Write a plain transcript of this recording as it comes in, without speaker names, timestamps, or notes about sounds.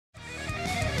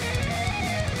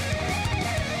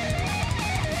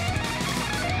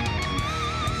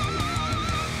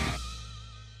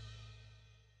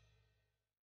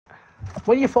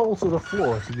When you fall to the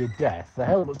floor to your death, the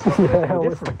helmet's going to make a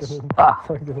difference.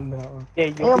 Yeah,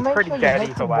 you're pretty dead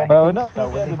either way. No, we're not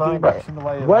going to do much in the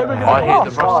way of... Where are we I going hit to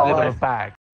the front end of a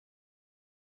bag.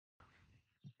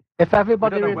 If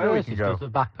everybody We don't know where we reverses, can go. does the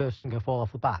back person go fall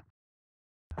off the back?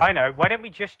 I know. Why don't we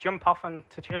just jump off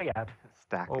onto Chiliad?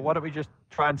 Or why don't we just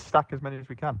try and stack as many as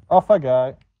we can? Off I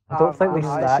go. I don't think we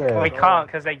stack. We can't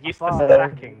because they're used to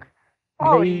stacking.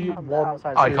 Me want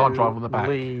I can't drive on the back.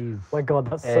 leave. My God,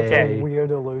 that's such a weird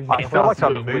illusion. I feel like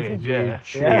I'm Weird, moving. yeah.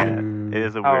 It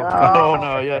is a weird. Oh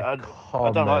no, yeah,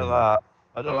 I don't like that.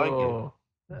 I don't like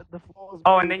it.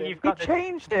 Oh, and then you've got the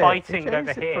changed it. fighting He changed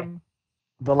over it here. from-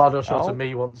 The ladder shot to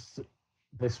me wants.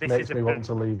 This This makes is a me want blimp.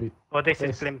 to leave it. Well, this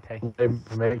is Blimpy.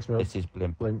 Blimp makes me This is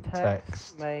blimp. blimp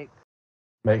text. Make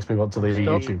Makes me want to leave a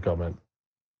Stop. YouTube comment.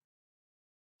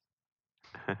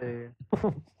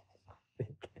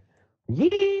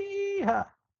 Yeehaw!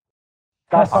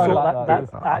 That's I like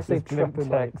that. that's actually This blimp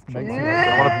tripping text out. makes me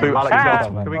I want to boot Alex Ah. off.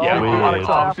 Can we Yeah, get we- Alex off?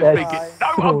 off. Just thinking, no,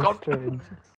 I'm gone. Strange.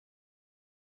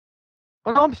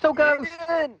 Oh, I'm still going.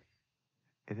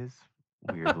 It is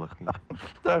weird looking.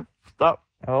 Stop.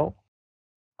 Oh.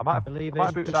 I might have, Believe I might it.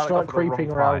 have booted Just Alex start off at the wrong creeping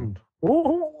time. around.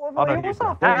 Oh, Oh, no, what's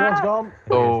you that? Everyone's gone.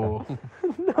 Oh.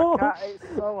 No. It's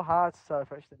so hard to start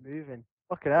actually moving.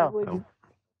 Fucking hell.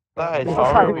 That is It's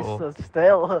like we horrible. stood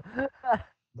still.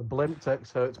 The blimp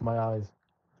text hurts my eyes.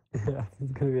 Yeah,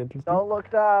 it's gonna be interesting. Don't look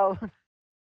down.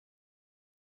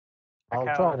 I'll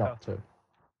Okay, try I'll not to.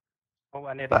 Oh,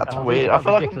 I nearly That's fell. weird. I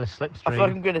feel like ridiculous I feel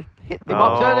like I'm gonna hit the.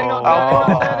 Not turning, not turning,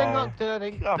 not turning, not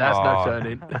turning. Come That's no on.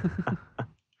 turning.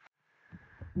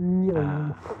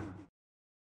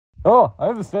 Oh,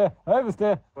 oversteer,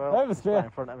 oversteer, Well, it's right oversteer. in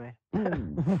front of me.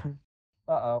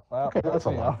 Uh-oh. Well, Okay, that's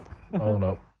a me lot. off. Oh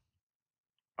no.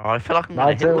 Oh, I feel like I'm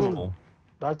gonna hit the Nigel. wall.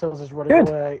 Nigels is running Good.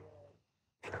 away.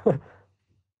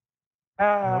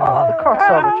 Oh, the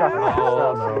crossover traffic.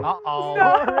 Oh, Uh-oh.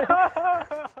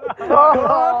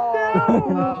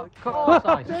 Oh, Of course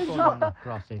I spun on the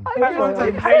crossing. That was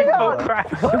a painful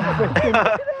crash.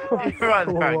 You're right,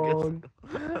 Frank.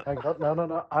 Hang on,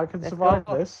 no. I can survive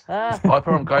this.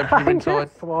 Piper, I'm going for you inside.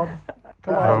 Come on.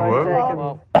 Come Oh, on. whoa. Come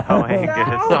on. Oh my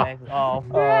goodness. Oh.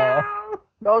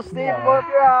 Go, Steve, go up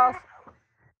your ass.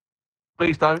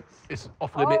 Please don't. It's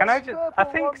off limits. Can I just? I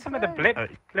think some of the blimp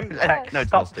text No,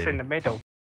 it's not stops Stephen. in the middle.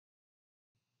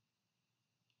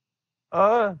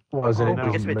 What was it? Oh, It no.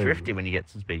 It gets a doesn't bit move. drifty when you get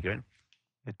some speed going.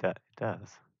 It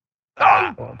does.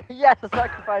 Yes, I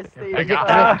sacrificed Steve. Is it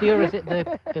drifty or is it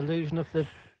the illusion of the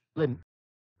blimp?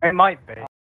 It might be.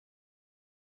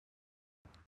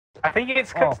 I think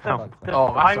it's because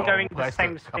Oh, I'm going the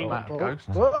same speed.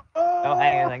 Oh,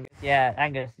 Angus. Yeah,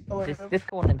 Angus. This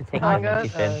corner in particular.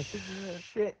 Angus.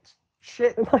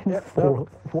 Shit. Mine's Yep, full.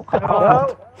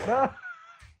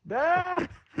 No.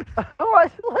 Oh,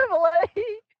 it's level 8.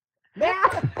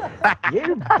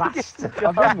 You bastard.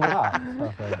 I've done that, I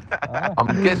think.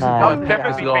 I'm guessing. No. I'm Never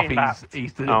guessing been off. backed.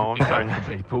 He's Oh, he's okay. going for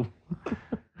people.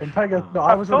 And Pega, no,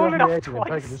 I was on fallen the off edge and Pega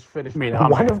twice. just finished I mean, me. I'm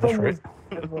One going of for them it. was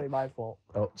definitely my fault.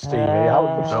 Oh, Stevie,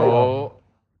 how you stay on? No.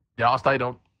 Yeah, I stayed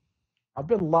on. I've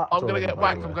been lapped. I'm gonna over, get by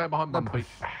whacked. the I'm way. going behind Mumpy.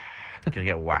 Gonna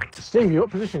get whacked. Stevie, what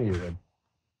position are you in?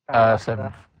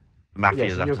 7th. Mafia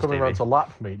Yes, is you're after coming around Stevie. to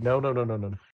lap me. No.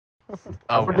 Oh,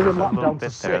 I've been a lapped little down to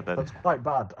bit 6. there, then. That's quite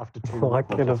bad after 2. Well, I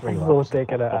could have three so laps.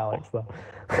 taken it, Alex, though.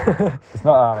 It's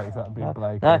not Alex, that'd be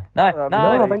Blake. No, No,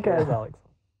 I no. think it is Alex.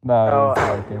 No,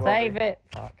 it's Blake. Save it.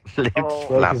 Lips Oh.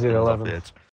 flapping Is it off 11? the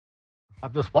edge.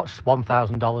 I've just watched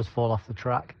 $1,000 fall off the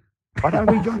track. Why don't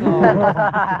we join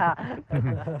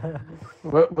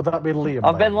Would that be Liam?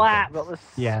 I've been then? lapped. Got the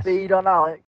Yes. speed on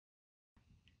Alex.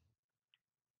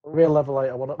 We're level 8.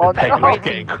 I want to. Oh, Peg no. was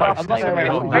getting close. I'm not even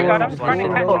Hang on, I'm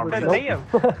running ahead of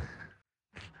Liam.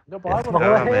 No, but I want to. Come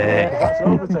on, That's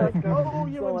overtake. Go. Oh,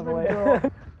 you Go win away.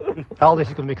 Oh, this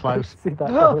is going to be close. See that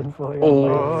coming for you.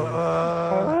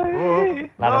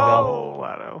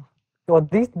 Laddo. God,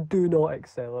 these do not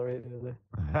accelerate, do they?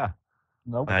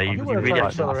 Nope. No, you wanna really try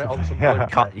have to to. accelerate on some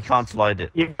Yeah. You can't slide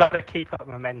it. You've got to keep up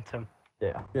momentum.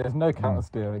 Yeah. Yeah, there's no counter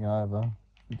steering either.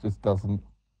 It just doesn't.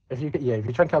 If you try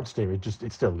and counter steer it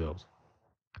still goes.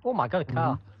 Oh my god, a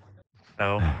car.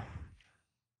 No.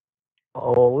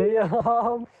 Oh,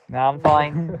 Liam! No, I'm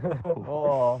fine.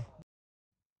 Oh.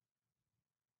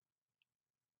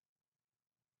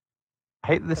 I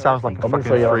hate that this sounds like a Coming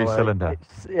fucking for you all the way. 3-cylinder.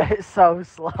 It's so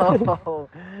slow.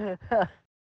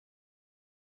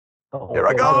 Uh-oh, Here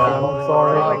I go! I'm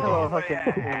sorry. Like a little fucking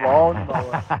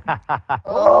lawnmower.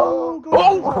 Oh,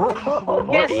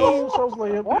 Yes! So's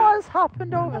Liam. What has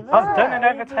happened over there? I've done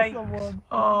an overtake.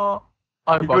 Oh,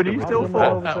 I'm You're good, bugging you with still that.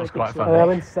 fall? That was quite I'm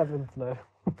funny. in 7th now.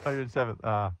 Oh, you're in 7th.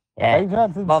 Ah. Yeah.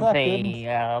 Adrian's in second. Bumpy,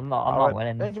 I'm not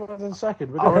winning. Adrian's in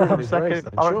second. I went from second.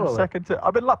 I went from second to.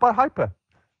 I've been lapped by Hyper.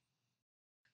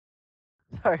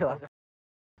 Sorry, Laddo.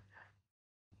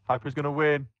 Hyper's gonna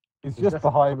win. He's He's just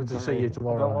behind me. to see you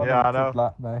tomorrow. Yeah, I know.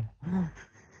 Lap me.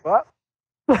 What?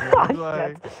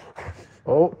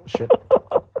 Oh shit!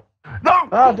 No!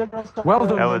 Ah, didn't Well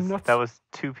done. That was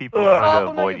two people trying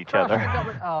to avoid each other.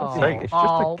 It's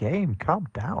just a game. Calm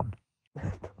down.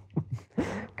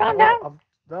 Calm down.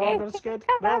 No, I'm gonna skid.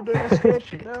 No, I'm doing a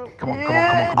skid. No. Come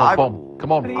on.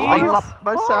 Come on. I lapped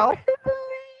myself.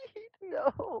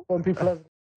 No. When people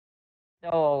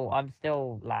No, I'm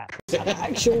still lap.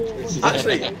 Actually,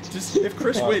 if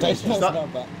Chris wins, does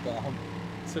that...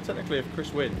 So technically, if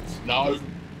Chris wins... No.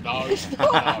 It's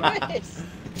not Chris.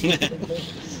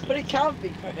 But it can't be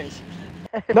Chris.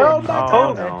 No,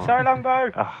 Oh, no. Sorry,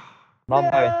 Longbow.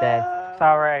 Longbow is dead.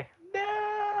 Sorry.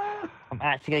 I'm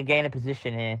actually gonna gain a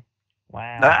position here.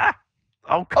 Wow. Ah!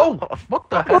 Oh, What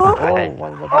the hell?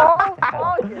 One of the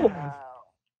best. yeah.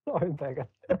 Sorry, Beggar.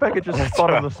 Becca just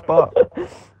spot on the spot.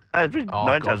 I've been Oh,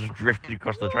 9 God. times drifted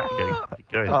across the track.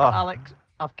 Going. Alex,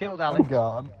 I've killed Alex.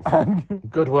 Gone.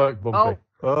 Good work, Bumpy.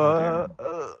 No!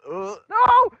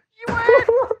 You win!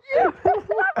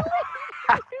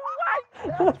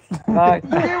 No.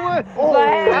 You win!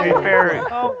 To be fair,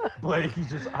 Blake, he's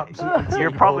just absolutely.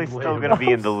 you're probably T-boned still Liam. going to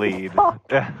be in the lead. Not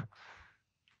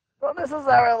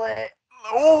necessarily.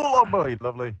 Oh, lovely,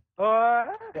 lovely.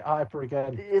 Get hyper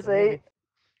again. You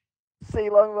see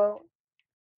Longbow.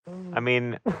 I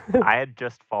mean, I had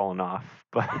just fallen off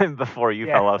before you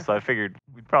fell off, so I figured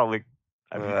we'd probably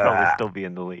still be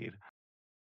in the lead.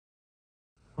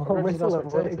 Oh, Reggie, whistle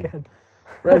that's it, win fantastic. again.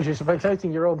 Reg, you're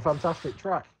spectating your own fantastic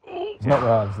track. It's not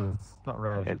Ravs. It's not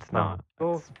Ravs. It's not.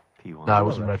 It's P1. No, it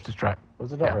wasn't Rev's track.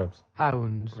 Was it not Yeah. Rebs?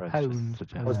 Hounds. Rev's Hounds.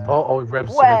 just- Was hounds.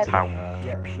 Rebs When? submitted.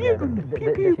 Yeah,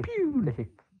 this is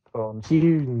fun.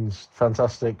 Tunes,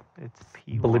 fantastic. It's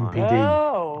P1. Blimpy D.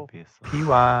 Oh. Obviously.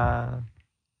 P1.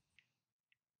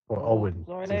 Or Owen.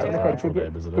 Sorry, Since David. that's the actual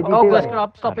name, isn't it? Could Oh, you let's do go.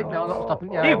 I'm stopping now. Not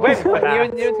stopping. Yeah. You win for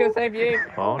that. You was gonna save you.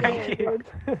 Oh, no. Thank you.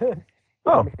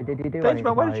 Oh, Did you do Benjamin, any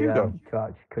where of did you my, go?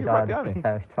 tracks? Because You're I right behind had me. the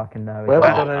first track in there. We haven't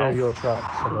Well, done any of your tracks,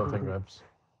 I don't think, Rebs.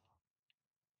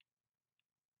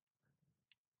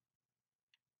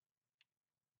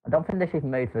 I don't think this is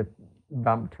made for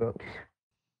ramp trucks.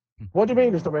 What do you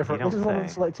mean it's not made for You This is don't one of the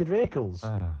say. selected vehicles.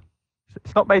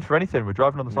 It's not made for anything. We're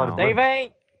driving on the side of the road.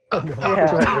 Davey.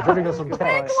 Yeah. We're giving us some Big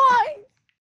text.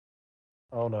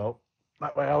 Oh no.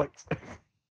 That way, Alex.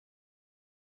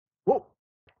 Whoa.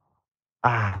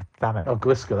 Ah, damn it. Oh,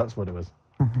 Gliska, that's what it was.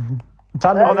 Oh,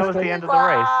 that was the end of the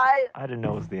race. I didn't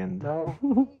know it was the end.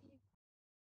 No.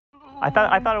 I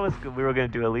thought it was. We were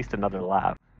going to do at least another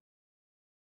lap.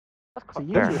 So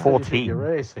you They're two are 14. finishing your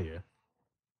race here.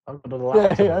 I've got another lap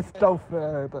to do. that's so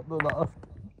fair. But the last.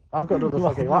 I've got another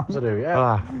fucking lap to do,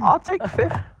 yeah. I'll take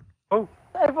fifth.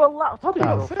 Everyone laps. How do you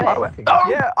Oh, go fifth? I went,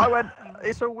 yeah, I went.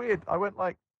 It's so weird. I went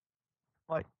like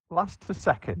last to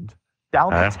second,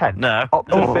 down to 10th, No. up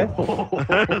to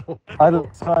 5th. I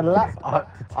lapped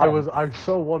up to 10th. I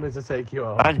so wanted to take you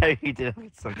out. I know you did. I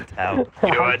can tell.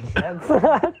 Good.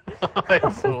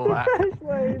 I saw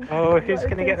that. Oh, who's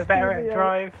going to get the better at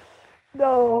drive?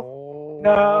 No.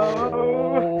 No.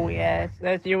 Oh yes,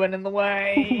 there's Ewan in the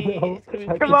way. No. It's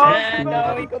gonna be Come on. 10.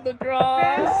 No, he got the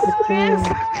drive.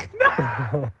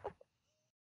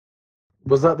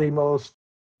 Was that the most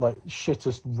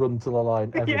shittest run to the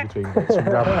line ever Yeah. between bits of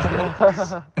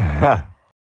rabbits?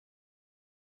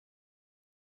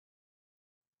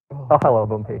 Oh, hello,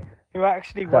 Bumpy. Who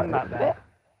actually won that there?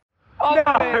 Oh,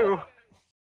 No.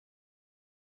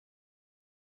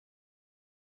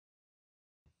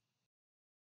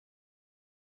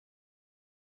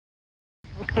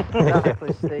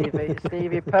 Exactly, Stevie.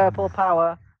 Stevie, purple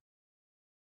power.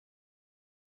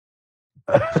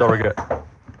 Surrogate.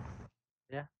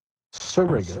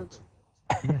 Surrogate.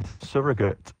 Yes,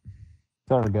 surrogate.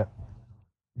 Surrogate.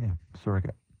 Yeah,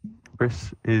 surrogate.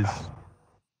 Chris is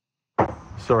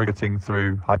surrogating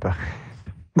through hyper.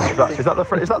 Is that the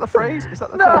phrase? Is that the phrase? Is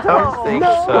that the No! phrase? Don't think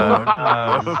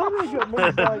so.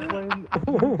 Surrogate means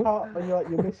like when your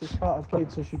missus can't have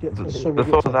kids, so she gets a The surrogate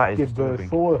thought to of that is give birth disturbing.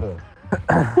 for her.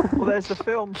 Well, there's the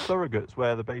film Surrogates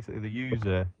where basically the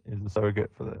user is the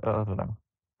surrogate for the. I don't know.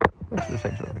 It's the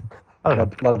same sort of thing. I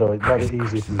don't know. Lando, it's very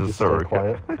easy for you to stay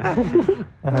surrogate.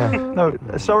 quiet. No,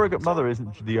 a surrogate mother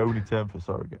isn't the only term for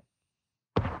surrogate.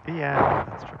 Yeah,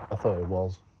 that's true. I thought it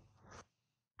was.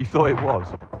 You thought it was.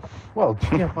 Well,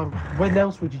 yeah, but when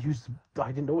else would you use?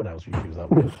 I didn't know when else you use that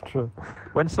word. True.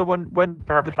 When the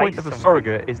point of a something.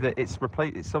 surrogate is that it's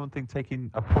something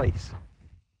taking a place.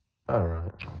 All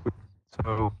right.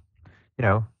 So You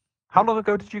know, how long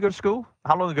ago did you go to school?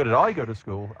 How long ago did I go to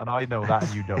school? And I know that,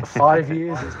 and you don't. 5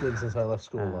 years it's been since I left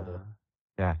school, Laddo.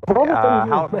 Yeah. What things you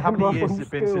How remember many years from has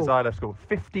it been since school? I left school?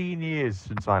 15 years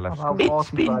since I left school. It's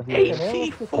been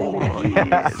 84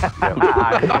 years.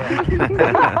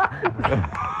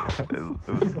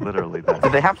 It was literally that.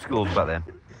 Did they have schools back then?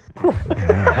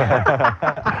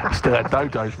 Still had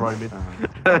dodos roaming.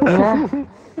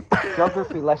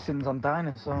 Geography lessons on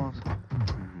dinosaurs.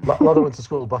 Laddo went to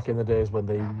school back in the days when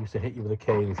they used to hit you with a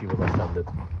cane if you were left-handed.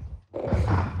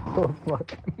 Oh,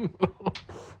 fuck.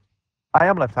 I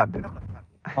am left-handed.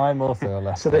 I'm also a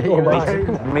left. So they hit you with a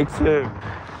cane. Me too.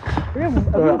 We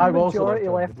have a I'm also majority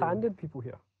left-handed. left-handed people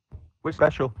here. We're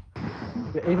special.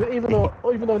 Yeah, even though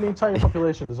in the entire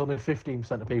population there's only 15%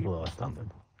 of people that are left-handed.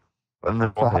 And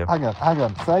then So, hang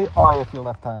on. Say I if you're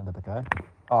left-handed, okay?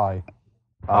 I.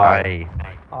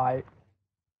 I.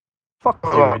 Fuck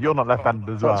you, you're not left-handed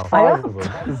as well. Five of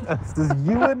them. There's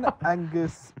Ewan,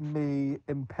 Angus, me,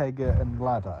 Impega, and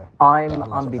Laddo. I'm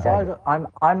ambidextrous.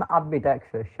 I'm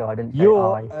ambidextrous, so I didn't say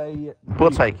You're I. a. We'll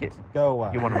take it. Go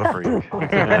away. You're one of a freak.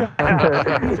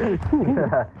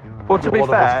 Well, to be One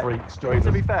of us fair, freaks joined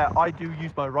us. I do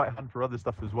use my right hand for other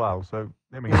stuff as well. So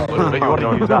I mean, You want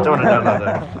to use that? Don't want to know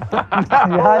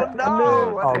that.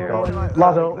 no! Oh god.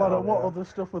 Laddo, what other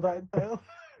stuff would that entail?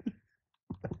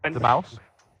 The mouse.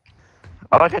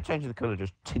 I like how changing the colour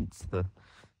just tints the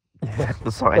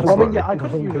signs. I mean, yeah, I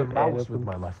could use a mouse with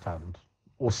my left hand.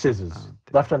 Or scissors.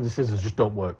 Left-handed scissors just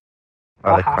don't work.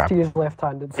 Oh, I they're have crap. to use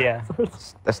left-handed. Yeah.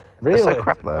 They're Really? so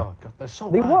crap though. Oh, god, they're so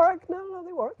They bad. work. No,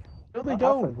 they work. No, they I've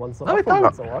don't. heard once. No, I've they heard don't.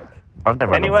 once they work. I've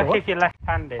never Only had work one. if you're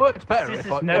left-handed. Works better if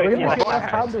Scissors, I... no, If if you're you're right-handed.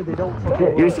 left-handed, they don't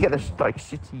fucking You used to work. get the like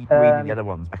shitty green and yellow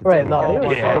ones back in the Right, day. no, they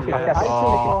were Yeah. so bad.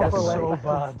 Oh, I that's actually so left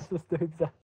bad. Just the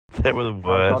exact. They were the God,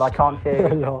 worst. I can't see.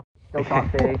 No. Still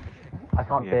can't see. I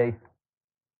can't Yeah. see.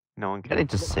 No one I can. need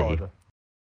to see.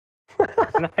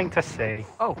 There's nothing to see.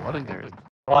 Oh, I didn't get it.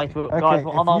 Guys, we're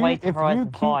on our way to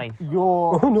Horizon 5. Keep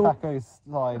your Oh, no. taco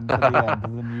sign to the end,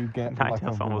 and then you get I like a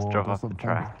just almost reward drove or off the something.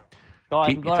 track. Guys,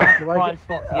 Keep we've your got a Do I prime get-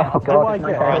 spot to Oh, get God, Do I can I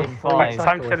get go? Horizon 5.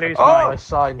 Time to lose my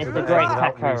sign It's to the the great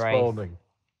without taco race. respawning?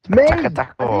 Me!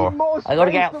 Taco. I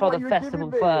gotta get out for the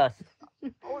festival first.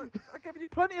 Oh, I gave you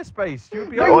plenty of space. You'd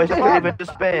be Always over leave it to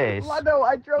space. Laddo,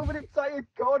 I drove an entire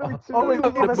corner with two Oh, wheels.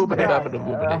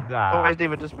 Always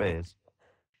leave it to space.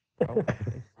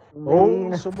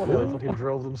 Oh, someone fucking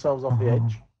drove themselves off the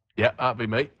edge. Yeah, that'd be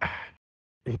me.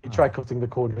 You tried cutting the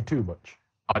corner too much.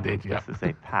 I did, yeah. This is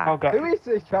a pack. Oh god. Who is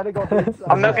this trying to go to the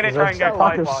I'm not going to There's try a and go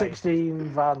pack of fly-by. 16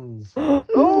 vans.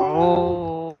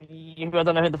 Oh, I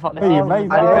don't know who the fuck this Hey, you is. made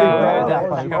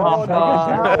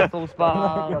Full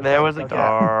spam. There was a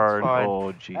Darn. cat.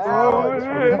 Oh, Jesus.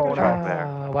 Oh, Track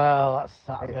there. Well, that's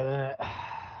sad, isn't it?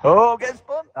 Oh, get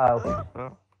spun. Oh.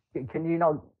 Can you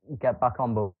not get back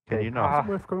on board? Can you not?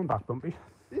 Worth coming back, Bumpy.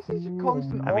 This is a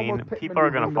constant. I mean, people are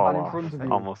going to fall off,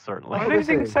 almost certainly. I'm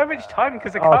losing so much time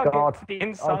because I Oh, can't God. get to the Oh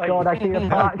inside. god, I see the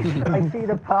pack. I see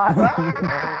the pack.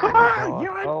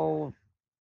 Oh,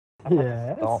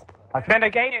 Yes. stop. Then I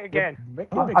gain it again.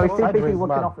 I was too busy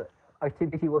looking off. I was too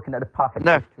busy looking at the pack. And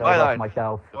No, just drove lie. off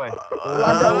myself. Go away.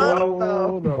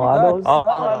 Oh, no. Laddo's. Oh,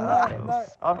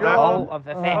 I've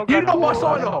Oh, You got my God.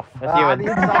 sign off! That's you and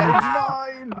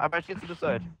Nine! I'm actually to the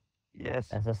side. Yes.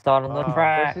 there's a start on the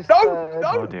track. This is No, third.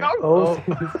 no, Oh, dear. no! Oh,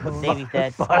 Stevie's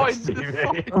dead. Fine,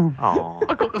 Oh.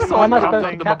 I got the I sign must wrapped have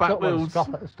under my back wheels.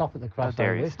 Stop at the How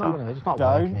dare you It's not stop. gonna. It's not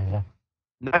Don't. working. Is it?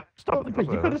 No, stop the But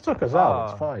you could have took us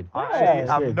out, it's fine.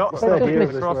 I'm not Just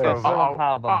missed Full crossover. on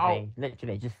power bumpy.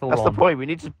 Literally, just full That's the on. point. We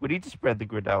need to spread the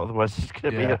grid out, otherwise it's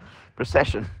going to be Yeah. a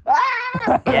procession.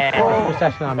 Yeah.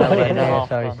 Procession I'm Yeah. nowhere near,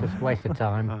 so it's just a waste of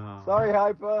time. Sorry,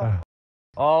 Hyper.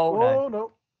 Oh, no. Oh,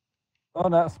 no. Oh,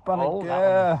 no, spun Oh,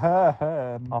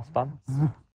 again. Off spun.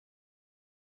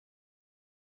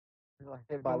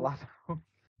 Hit by Laddo.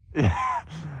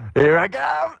 Here I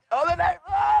go. Oh, the next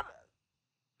one.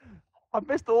 I've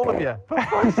missed all of you. For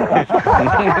Christ's sake.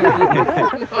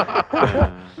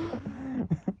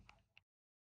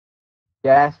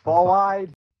 Yes, 4 wide.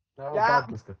 No, Yeah.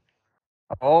 bad, mister.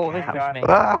 Oh, this pushed me.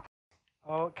 Ah,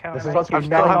 Oh, count This it is out. about to be I'm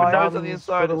still having 9 nose on the vans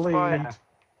inside, for the it's fine. lead.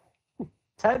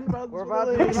 10 vans We're for about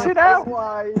the to lead. be Sit out. 4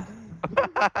 wide.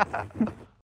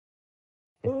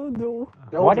 Oh no.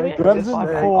 Don't Why do make we- it Rev's in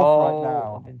mistake. fourth Oh, right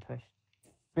now. I've been pushed.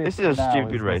 This is a Now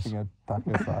stupid is race. missing a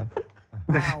taco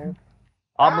sign.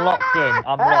 I'm locked in.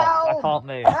 I'm locked. I can't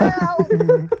move. Help!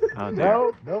 Oh, dear.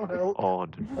 No, no help.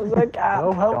 Odd. There's a gap.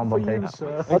 No help Come for on, you, Monty.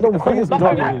 sir. I don't think it's Look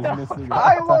Dobby at who's that. missing a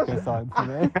I taco was- sign for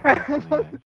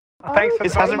me. Thanks for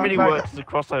This hasn't calling really back. worked as a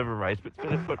crossover race, but it's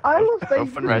been a I love a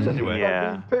fun race anyway.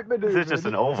 Yeah. This is just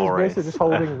an oval He's race. basically just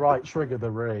holding right trigger the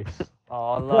race.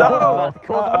 Oh, look.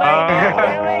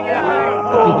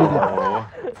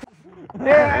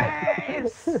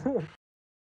 Yes!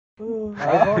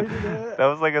 That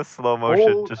was like a slow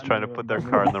motion, just trying to put their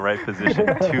car in the right position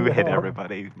to hit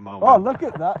everybody moment. Oh, look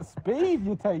at that speed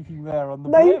you're taking there on the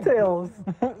Nine blimp. tails.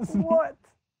 What?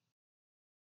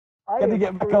 Can you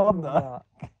get back on that?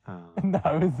 No,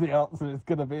 is the answer. It's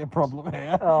going to be a problem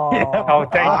here. Oh, Oh,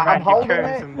 Dave I'm ran your holding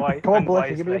turns it. and white. Come on, and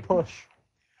Blake, give me a wisely. push.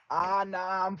 Ah,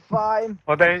 nah, I'm fine.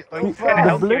 Well, it's going to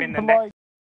help you in the next.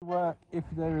 Work if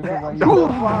there is Yeah, a way. I'm still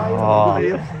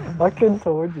fine. I couldn't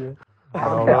told you.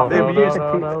 No, no,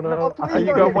 no, no. Please Are you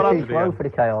don't going hit one me. under Row again? for the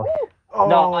chaos.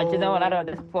 No, I, do you know what? I don't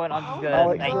at this point. I'm just Oh,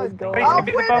 gonna. God. Go. Please give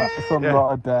me the bump. It's a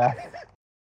lot of death.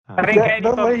 I didn't get Get any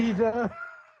the bump. leader.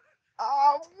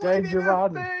 I'm Danger winning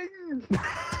run. this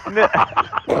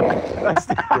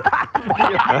thing.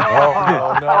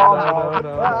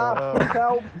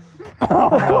 Help.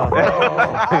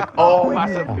 Oh,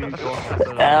 massive visual.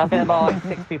 I feel like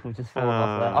 6 people just fallen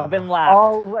off there. I've been lapped.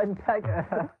 Oh, and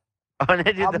Pegger. I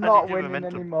needed I'm not winning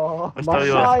anymore. My My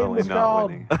shine's shine's not gone.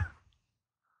 winning.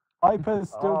 Hyper's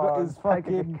still got his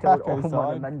fucking taco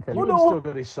sign. You still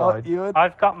got his sign. You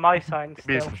I've got my sign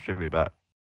Be still. extremely back.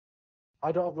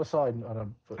 I don't have my sign. I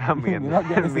don't. But... Me and, You're not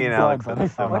getting me and this Alex inside, are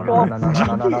the same. No, no, no,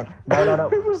 no, no, no, no, no.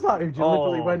 Who was that who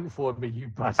deliberately Oh. went for me, you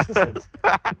bastard?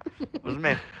 It was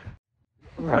me.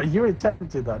 Right, you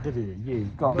attempted that, didn't you? You.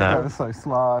 God, No. that was so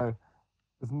slow.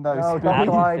 There's no No, speed. don't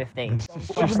lie. 15.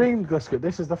 What do you mean, Glasgow?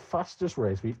 This is the fastest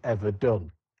race we've ever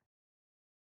done.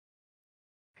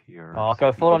 Pure Oh,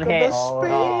 go full on Look at hit. the Oh,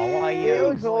 speed. why are It you?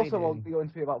 was also going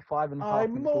to be about 5.5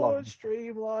 I'm minutes more long.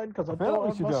 streamlined because I I feel like don't we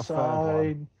have should my do a third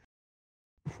sign.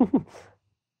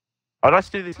 I'd like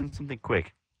to do this in something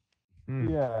quick.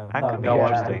 Yeah. That could be no,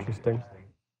 interesting. Interesting.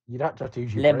 You'd have to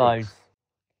use your Limos.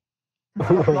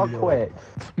 Not quick.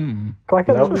 Quite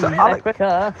a Nope.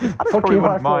 Quicker. Fuck probably you, wouldn't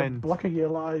Hyper, mind. blocking your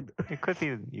line. It could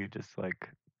be you just like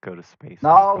go to space. and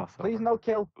No, cross please over. no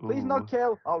kill. Please no Ooh.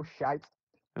 kill. Oh, shite.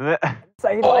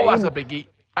 Save Oh, lane. that's a biggie.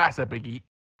 That's a biggie.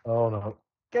 Oh no.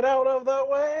 Get out of the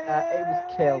way! It was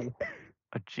kill.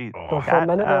 Oh, gee. But for a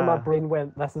minute there, my brain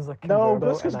went, this is a No, convertible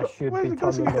Glasgow's and I got. should Where's be the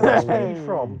Glasgow turning got the that lane. speed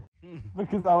from?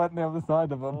 Because I went the other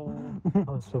side of them.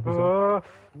 Oh, so bizarre.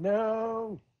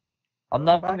 No. I'm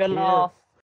not Back gonna here. last.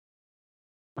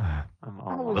 I'm I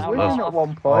almost was Oh, winning no. at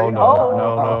one Oh point. no!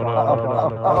 No! No! No!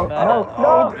 No! No!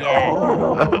 Oh, yeah.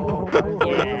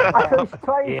 Yeah. I was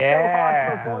trying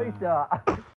Yeah. so hard to avoid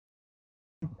that.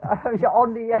 You're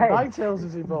on the edge. Ninetales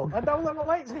is involved. And no level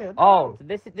 8's here. Oh,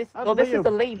 this is And oh, this is Liam.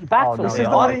 the lead battle. no, This is here.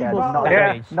 the I lead thought battle. it was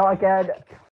Yeah. stage. Not again.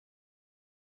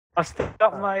 I still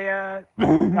got my hat.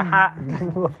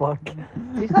 What the fuck?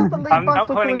 Is that the lead I'm not battle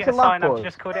calling coming it to a sign, I've Lapwood?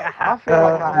 just called it a I hat. feel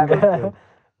like I have.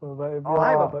 What about if Oh,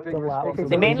 I have you're a about big to lap respect.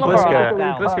 The main somebody? number Glasgow, are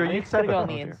down. Glasgow, We're you just gonna go seven, on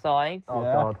the aren't you? inside. Oh,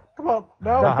 Yeah. God. Come on.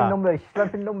 No. Strength in numbers.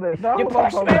 Strength in numbers. No. You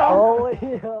pushed me off. Oh, yeah.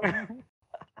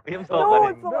 Liam's No, not it's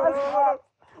letting. the last lap.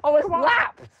 Oh, it's Come on.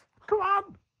 lapped. Come on.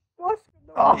 What's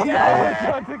Oh,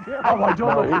 yeah. Oh, I don't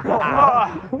know. You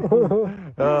got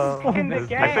In the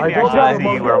game. I couldn't I don't actually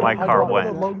know see where my I car don't know went.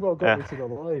 the Longbow got Yeah. me to the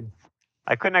line.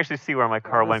 I couldn't actually see where my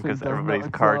car went because Honestly, does everybody's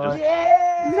not car apply. just.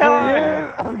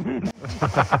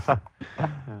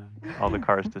 All the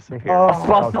cars disappeared.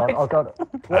 Oh, God. Oh, God.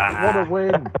 What a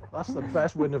win. That's the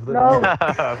best win of the No. night.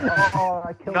 Oh,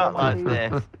 I killed Not one.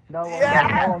 like this. No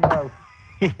one no.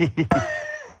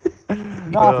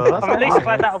 I'm at least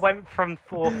glad that I went from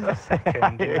 4th to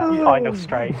 2nd in that final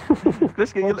straight.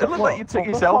 Glasgow, it looked like you took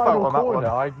yourself out on that one.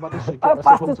 I managed to How get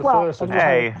fast myself is to that? first and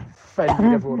Hey,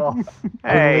 fending everyone off.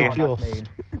 hey, That's mean.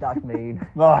 That's mean.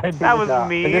 Right. that was that.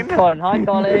 mean. Good Colin. Hi,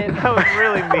 Colin. That was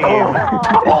really mean.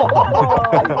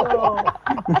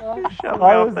 Shut me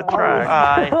I off was- the I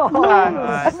track.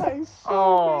 was-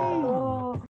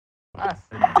 Oh. That's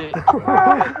a dick.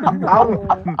 I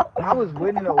was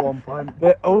winning at one point.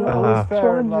 All was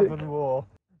fair in love and war.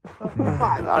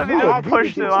 I didn't even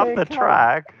push them off the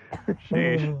track.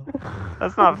 Sheesh.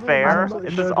 That's not fair.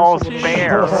 It's just all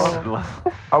fair.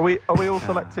 Are we all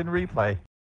selecting replay?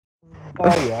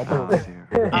 Oh, yeah, I do. Oh, dear.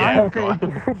 Yeah, go on.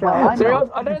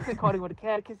 I don't think Colin would have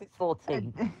cared because it's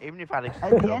 14. Even if Alex.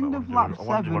 At the end of lap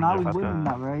 7, I was winning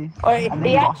that race. Oh, And then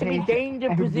he got actually hit gained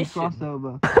a every position.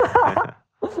 crossover.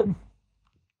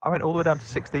 I went all the way down to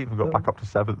 16th and got back up to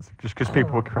 7th just because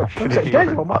people were crashing.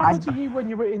 Dave, what happened to you when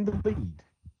you were in the lead?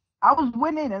 I was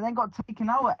winning and then got taken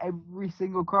out at every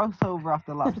single crossover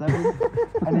after lap 7.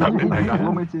 And then it just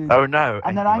plummeted. Oh no.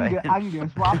 And then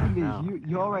Angus, what happened is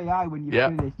your AI when you Yeah.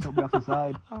 finished took me off the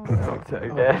side.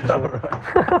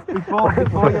 Yeah. Before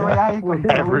your AI got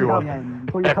Everyone.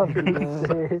 Look,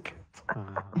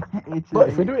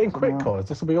 if we do it in quick cars,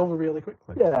 this will be over really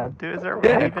quickly. Yeah. Dude, is there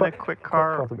Yeah. even a quick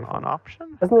car on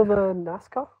option? Isn't there the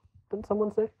NASCAR? Didn't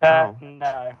someone say? No.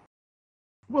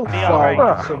 We'll Be find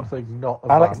alright. something not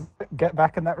a Alex, van. get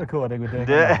back in that recording. We're doing.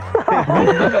 Why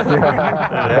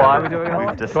are we doing We've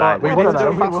it? decided. We I want don't to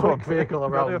know, do a fast quick vehicle We'll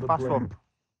around do a the fast blimp.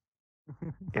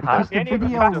 If Huh? there's- The only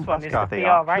video- fast one is the the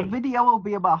BR8. The video will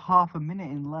be about half a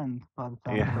minute in length by the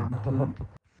time Yeah. it's done.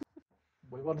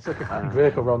 We want to take a quick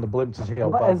vehicle around the blimp to see how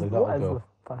What is badly that'll the go.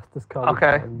 fastest car?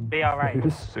 Okay.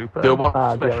 BR8. Super. Do one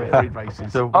Ah, special yeah. street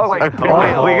races. So, Oh wait.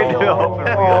 Oh, we can do open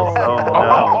wheels. Oh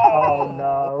no. Oh no.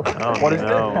 Oh, What is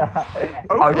no.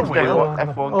 Open wheel.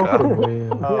 F1 Open car.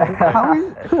 wheel.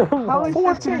 How is this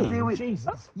gonna 14. do it?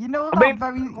 Jesus. You know I that mean,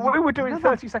 very. we were doing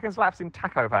 30 seconds laps in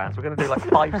taco vans. We're going to do like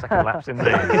 5-second laps in these.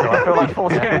 So I feel like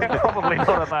 40 is probably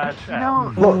not a bad You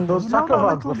shout. know, Look, those you know taco that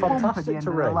vans were little bump at the fantastic end to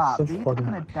of the race. lap? These are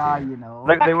gonna die, you know.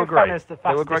 They were great. Is the They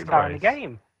were fastest great car in the race.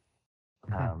 game.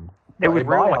 It was in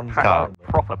real my like hands, pack, car.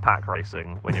 proper pack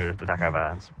racing when you were at the taco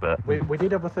vans. But We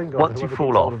did have a thing on Once you whoever fall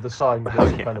gets all off. of the sign gets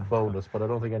some kind of bonus, but I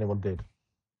don't think anyone did.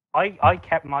 I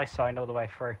kept my sign all the way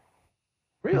through.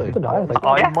 Really?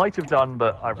 I might have done,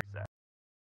 but I reset.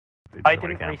 I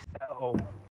didn't reset at all.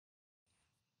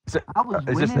 I was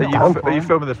Is this, winning are at one you point.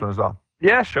 filming this one as well?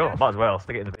 Yeah, sure. Might as well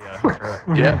stick it in the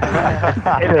video.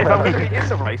 Yeah. if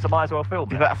it's a race, I might as well film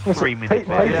Give it. that a 3 minute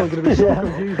People are video. going to be so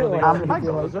confused when they go, I'm hang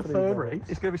on, there's a third race.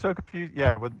 It's going to be so confused.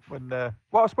 Yeah, when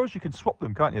well, I suppose you can swap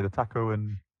them, can't you? The taco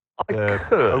and I the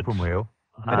could. open wheel.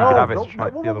 And No, you can have it no,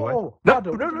 straight whoa, the other whoa, way. whoa. No,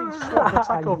 Laddo, what do you mean swap the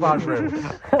taco van route?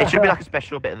 It should be like a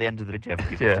special bit at the end of the video for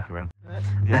people to stick around.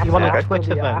 Yeah. You want Okay. a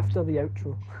Twitter vote? After the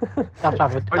outro.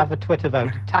 Have a Twitter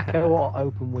vote. Taco or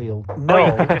open wheel? No,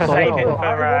 you can just save it no, for,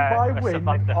 I want my for win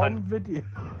Survive the on Hunt. video.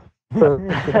 Oh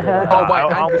wait,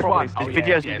 I'll Angus probably won. stick This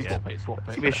video's yeah, gonna swap it, swap It's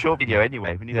it. gonna be a short video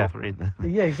anyway. We need all three in there.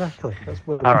 Yeah, exactly. That's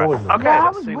where All we're right. going. Okay, Yeah, I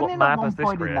let's was see what winning at madness one this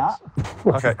point in creates.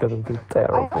 that. Okay. Going to be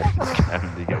terrible.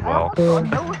 Everything get well. I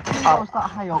was that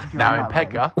high up during Now in that race.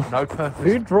 Pega, no purpose.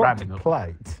 Who dropped ramming up.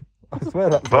 plate? I swear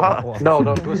that's What? what that was. No,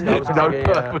 it was No getting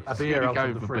a purpose beer out to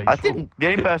of the go fridge. I didn't. The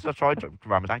only person I tried to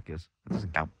ram was Anchors. That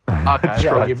doesn't count. Okay,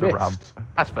 Yeah, you to ram. missed.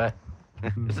 that's fair.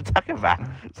 It's a taco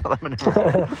van. It's not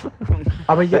that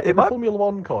I mean, yeah, It in might- Formula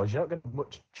One cars, you're not getting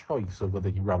much choice of whether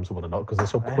you ram someone or not because they're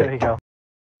so There you quick. go.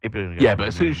 many. Yeah, but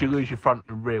as soon as you lose your front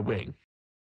and rear wing,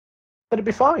 Then it'd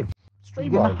be fine. You're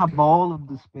gonna Streamlined. have all of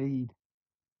the speed.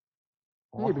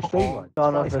 Yeah, it'd be streamlined.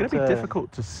 It's going to be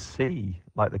difficult to see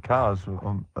like the cars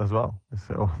as well.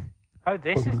 So Oh,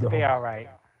 this is the BR8.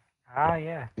 Ah,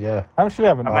 yeah. Yeah. I actually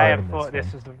haven't. I may have thought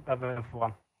this was the other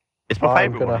one. It's my I'm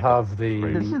favourite going to one. have the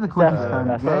This is the quickest car in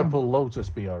the game. purple Lotus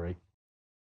BR8.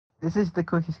 This is the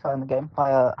quickest car in the game by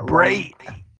a Great.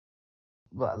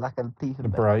 well, like a decent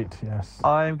bit. Bright, yes.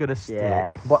 I'm going to stick.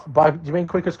 Yeah. But do you mean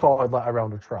quickest car like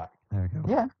around a track? There we go.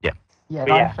 Yeah. Yeah. Yeah,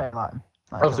 Yeah. that's straight line.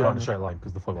 I was doing a straight line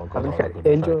because the football cars are good.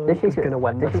 Angel This is is going to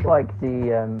win This this is one. like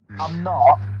the I'm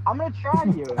not. I'm gonna try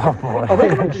you. Oh boy. Are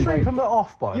they going to straight from the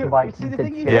off by? You, Like, see, the the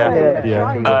thing is, Yeah. I'm gonna Yeah.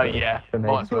 try and win it. yeah. For me.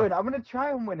 Might as well. Good, I'm gonna try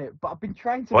and win it, but I've been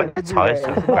trying to What? win It's every race,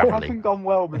 tiresome, and it apparently. hasn't gone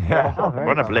well before. Yeah.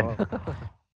 Run a blimp.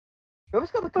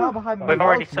 Whoever's got the car behind me? We've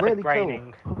already looks started really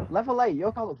grading. cool. Level 8,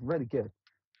 your car looks really good.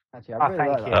 Actually, I Oh, really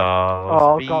thank like you. that.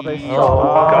 Oh, God, it's speed. so Oh,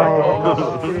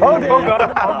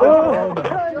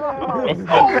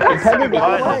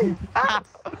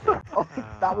 Oh,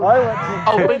 that I was went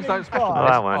Oh, to wings don't special. Well,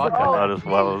 that one Okay. not as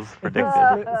well as predicted.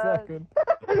 split second.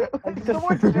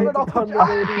 someone's doing off Turn the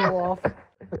radio off. I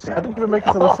didn't even make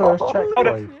it to the first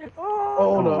checkpoint.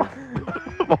 Oh no.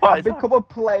 Why? I've become a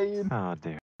plane. Oh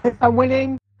dear. I'm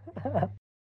winning. I'm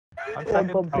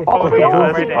taking. Oh, Poppy, yeah, that's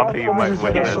already. Poppy you might Just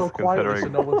win get this, so quietly so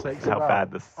considering no one takes how it out.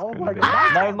 bad this is Oh going my to be.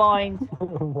 god. No mind.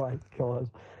 Oh my god.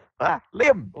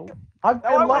 Liam. I've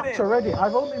been I lapped win it. already.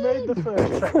 I've only made the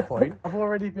first checkpoint. I've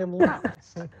already been lapped.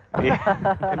 In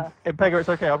Pega, it's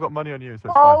okay. I've got money on you, so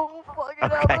it's Oh, fucking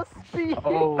hell, Okay. the speed.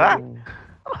 Oh.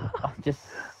 Just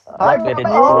I'm like they did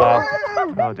gonna-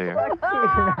 Oh dear.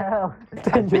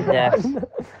 Bit deaf.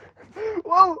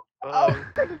 Whoa! Oh.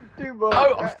 Too much.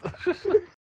 Oh,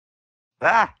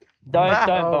 Ah. Don't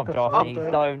Oh, bump Joffy.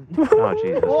 Don't. Oh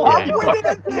Jesus. Oh, I'm Yeah. winning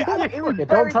it. It was Yeah, very...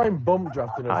 don't try and bump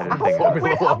draft in I a didn't think Formula of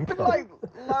Wait, One I've been car. like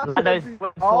last... And those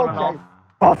Oh, falling okay.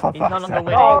 off. He's no longer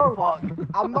winning. Oh, fuck.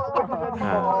 I'm not winning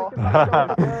anymore.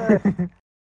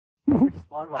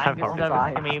 Angus is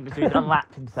over to me because he's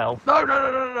unlapped himself. No.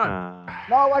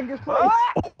 No, Angus, please.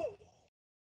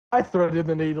 I threaded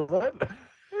the needle then.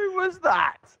 Who was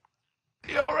that?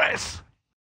 DRS.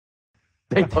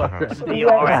 DRS.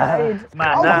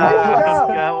 Man,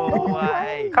 Go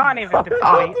away. Can't even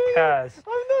defeat Curse.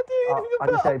 I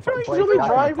just said Actually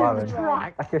driving the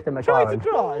track. That's just a Trying to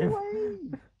McLaren.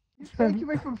 drive. He's taking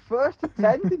me from first to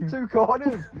 10th in 2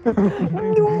 corners.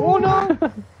 Oh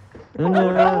no!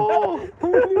 Oh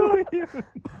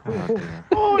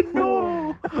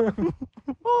no!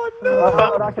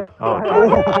 Oh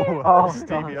no! Oh,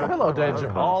 Stevie. Hello, Danger.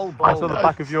 I saw the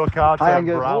back of your car turn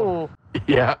brown.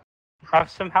 Yeah. I've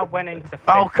somehow went into the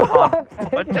Oh god!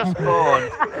 I just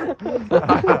spawned.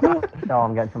 No,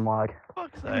 I'm getting some lag.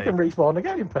 Fuck's You sake. can respawn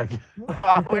again, Peg.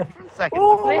 I went from second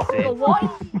to Listen, fifth.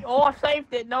 what? Oh, I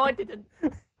saved it. No, I didn't.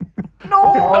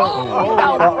 Oh,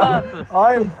 That was purpose.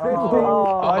 I'm 15.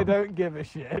 I don't give a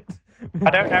shit.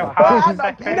 I don't know how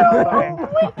second.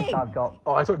 I've got.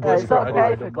 Oh, I took Yeah, it's Glasgow.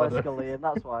 okay for Glasgow, Liam,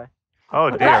 that's why. Oh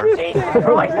dear. Jesus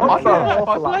Christ. I'm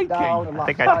blinking. I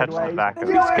think I touched the back of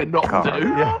This cannot car. do.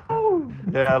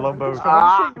 Yeah, Longbow.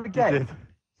 Again.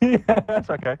 It's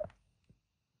okay.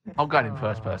 I'm going in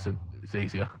first person. It's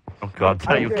easier. Oh god,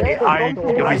 tell you,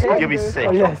 you'll be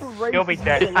sick. You'll be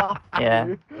dead.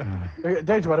 Yeah.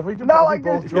 Danger, what if we do No, we I both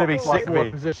guess- It's gonna be drop like sick, 4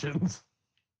 mate. positions?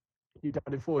 You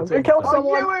down in 14. They killed Oh,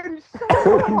 someone. Ewan!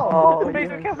 Please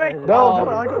don't kill me. No,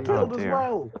 I got Oh, killed as dear.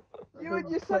 well. Ewan,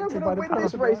 you said I'm Affected going by to the win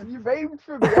this power race of and you've aimed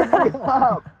for me every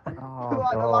lap. Oh,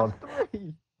 Like the God. last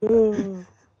 3.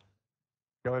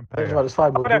 Going Danger, pale. it's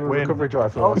fine. We'll do a Win. recovery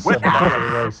drive for the last Win. 7 laps of the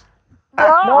race. To be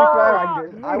fair,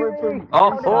 Angus, I went from... How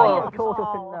did I get caught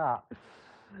up in that?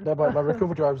 No, my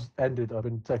recovery drive's ended. I've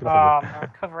been taken Oh, off. my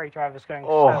recovery drive was going so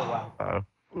Oh. well. Oh.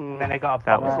 Then I got a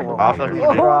That box. was After Oh, you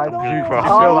no. cross.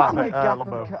 Feel Oh, that, you mate, got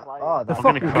Longbow. the Oh, I'm that's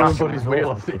gonna Giving cross. somebody's wheel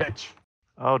off the edge.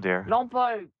 Oh dear.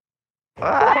 Longbow.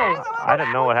 I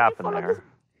didn't know what happened there.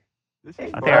 This I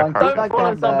is think fun. our Don't car. Don't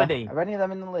follow somebody. Are any of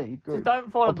them in the lead? Just Good.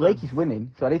 don't follow Oh, Blake them. is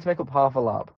winning, so I need to make up half a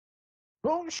lap.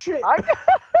 Oh shit! I'm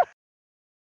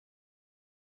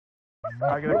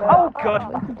gonna Oh,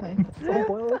 God. Oh,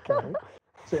 well, okay.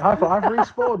 See, I've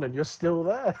respawned and you're still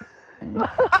there.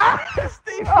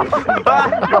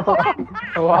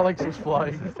 Oh, Alex is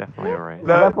flying. This is definitely alright.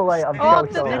 No, Level 8, I'm Oh,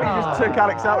 so Stevie sorry. just took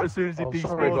Alex out as soon as he Oh,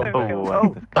 sorry,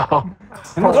 despawned. Oh,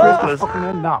 Fucking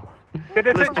in now. Did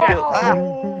it Let's hit you?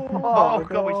 Oh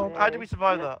god, how did we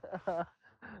survive that?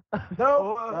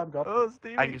 No, I'm gone. Oh,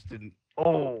 Stevie. Angus didn't.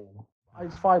 Oh,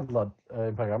 It's fine, lad.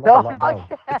 I'm No, not a lap down.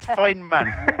 it's fine, man.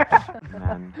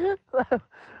 man.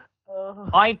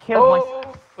 I killed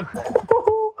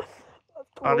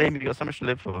Oh, Liam, you got so much to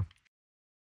live for.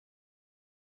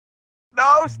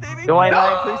 No, Stevie. Do I no,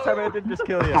 like- please tell me I didn't just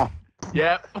kill you.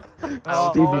 Yep.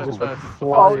 Stevie just went Oh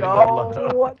flying. no!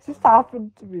 What just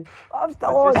happened to me? I'm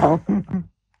still on.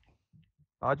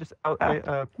 I just Why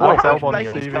Alex is Albon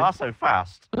Blake's Stevie. car so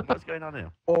fast? What's going on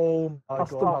here? Oh my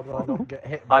Custom. god, how did I not get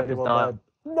hit by I've just anyone died.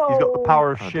 then? No. He's got the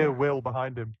power of Oh, sheer dear. will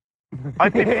behind him.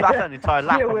 I've been flat an entire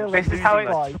lap. Sheer will This is how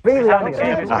it's. like. This is how the Really,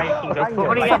 game is Angus? making us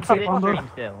Probably look gets like. it in stream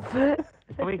still.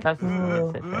 Probably close to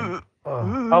the system.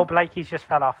 Oh, Blakey's just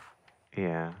fell off.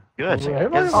 Yeah. Good. Yeah,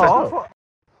 Yes. oh,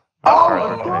 Oh, Oh,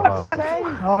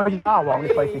 yeah, well,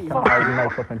 this place is can't maybe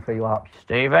make up in 3 laps.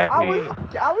 Steve, I was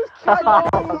trying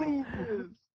to believe this.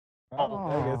 There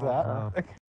goes that.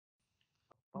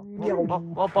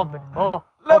 What bump it? Oh,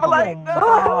 Level 8! No!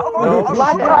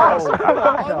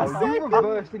 You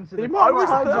reversed into the the amount of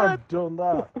track. times I've done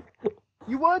that.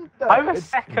 You weren't there. I was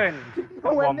second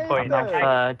at one point. I'm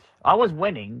third. I was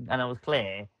winning and I was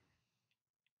clear.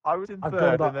 I was in I've done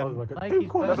third, that. and then Like, Like 2 he's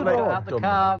corners first in a got row out I've the done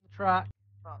car, the track.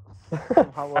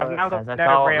 I've now There's got a no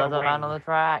goal, real there's a man on wing. the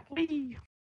track.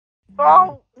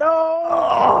 Oh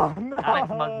No! Alex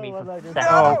mugged me for second.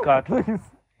 Oh, God.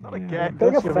 not Yeah. again.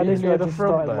 Big That's offended near me the just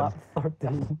front started then. lap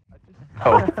 13.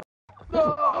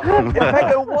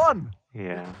 Pego won.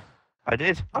 Yeah. I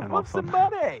did. I've I'm won off some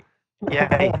on. money.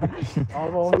 Yay. I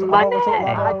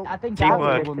think I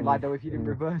would have won Laddo if you didn't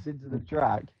reverse into the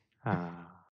track. Ah.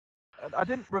 I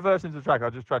didn't reverse into the track. I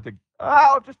just tried to.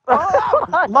 Oh, just. Oh!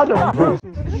 Laddo,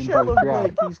 the shell of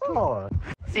Blakey's car.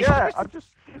 Yeah, I just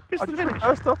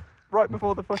reversed off right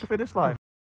before the fucking finish line.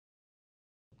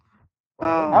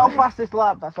 How fast this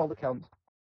lap? That's all that counts.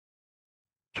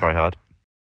 Try hard.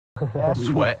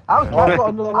 Sweat. I was I've got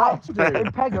another lap to do. in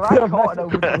Pegger, I caught it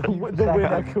over The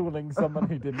winner cooling someone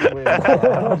who didn't win.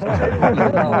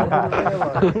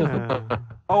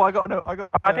 Oh, I got no. I got.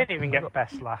 I didn't even get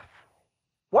best laugh.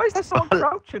 Why is there someone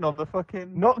crouching on the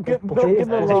fucking? Not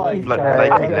gonna lie.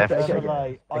 Blakey left.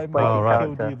 I might Oh, have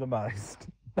right. killed you the most.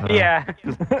 Yeah.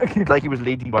 Like he was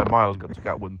leading by miles, got took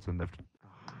out once and left.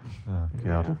 Oh,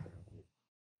 God.